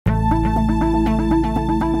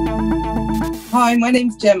Hi, my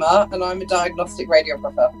name's Gemma and I'm a diagnostic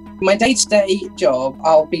radiographer. My day-to-day job,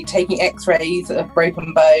 I'll be taking x-rays of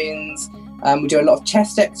broken bones. We do a lot of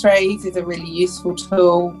chest x-rays. It's a really useful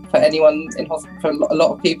tool for anyone in hospital, for a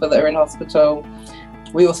lot of people that are in hospital.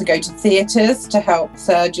 We also go to theatres to help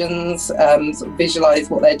surgeons sort of visualise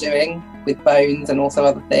what they're doing with bones and also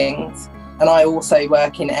other things. And I also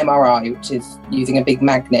work in MRI, which is using a big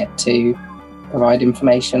magnet to provide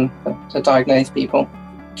information to diagnose people.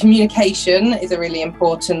 Communication is a really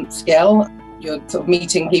important skill. You're sort of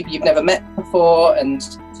meeting people you've never met before and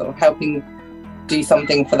sort of helping do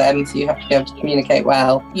something for them, so you have to be able to communicate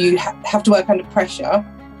well. You have to work under pressure,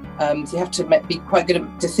 so you have to be quite good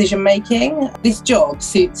at decision making. This job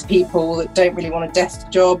suits people that don't really want a desk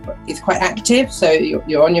job. It's quite active, so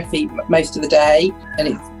you're on your feet most of the day, and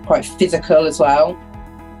it's quite physical as well.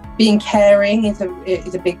 Being caring is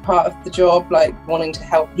a big part of the job, like wanting to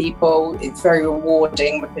help people. It's very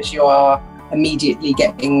rewarding because you are immediately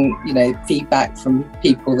getting, feedback from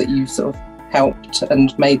people that you've sort of helped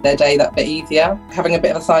and made their day that bit easier. Having a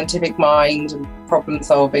bit of a scientific mind and problem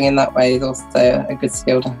solving in that way is also a good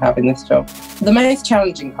skill to have in this job. The most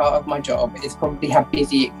challenging part of my job is probably how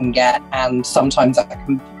busy it can get, and sometimes that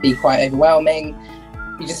can be quite overwhelming.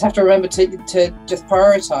 You just have to remember to just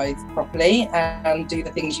prioritise properly and do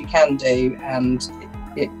the things you can do, and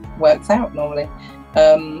it works out normally.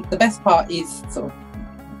 The best part is sort of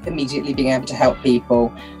immediately being able to help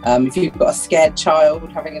people. If you've got a scared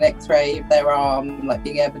child, having an x-ray of their arm, like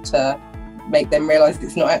being able to make them realise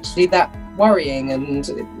it's not actually that worrying and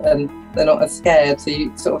they're not as scared, so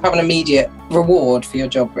you sort of have an immediate reward for your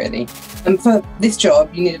job really. And for this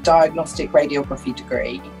job you need a diagnostic radiography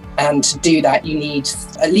degree. And to do that, you need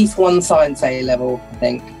at least one science A level, I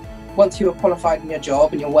think. Once you are qualified in your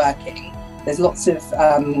job and you're working, there's lots of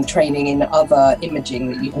training in other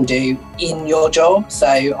imaging that you can do in your job. So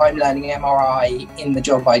I'm learning MRI in the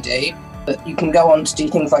job I do, but you can go on to do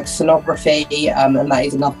things like sonography, and that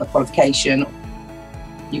is another qualification.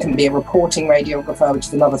 You can be a reporting radiographer, which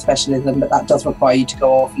is another specialism, but that does require you to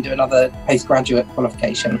go off and do another postgraduate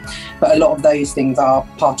qualification. But a lot of those things are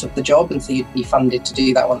part of the job, and so you'd be funded to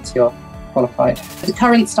do that once you're qualified. The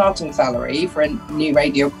current starting salary for a new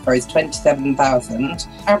radiographer is $27,000.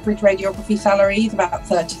 Average radiography salary is about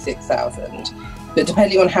 $36,000. But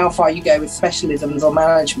depending on how far you go with specialisms or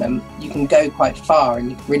management, you can go quite far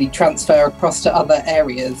and you can really transfer across to other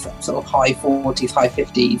areas, sort of high 40s, high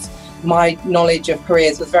 50s. My knowledge of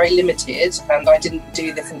careers was very limited, and I didn't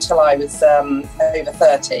do this until I was over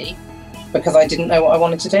 30 because I didn't know what I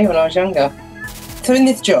wanted to do when I was younger. So in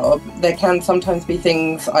this job, there can sometimes be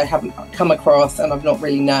things I haven't come across and I've not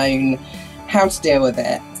really known how to deal with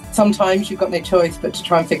it. Sometimes you've got no choice but to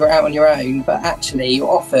try and figure it out on your own, but actually you're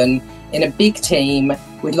often in a big team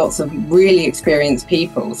with lots of really experienced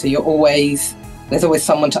people, so there's always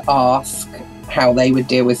someone to ask how they would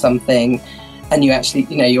deal with something. And you actually,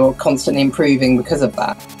 you're constantly improving because of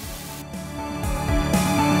that.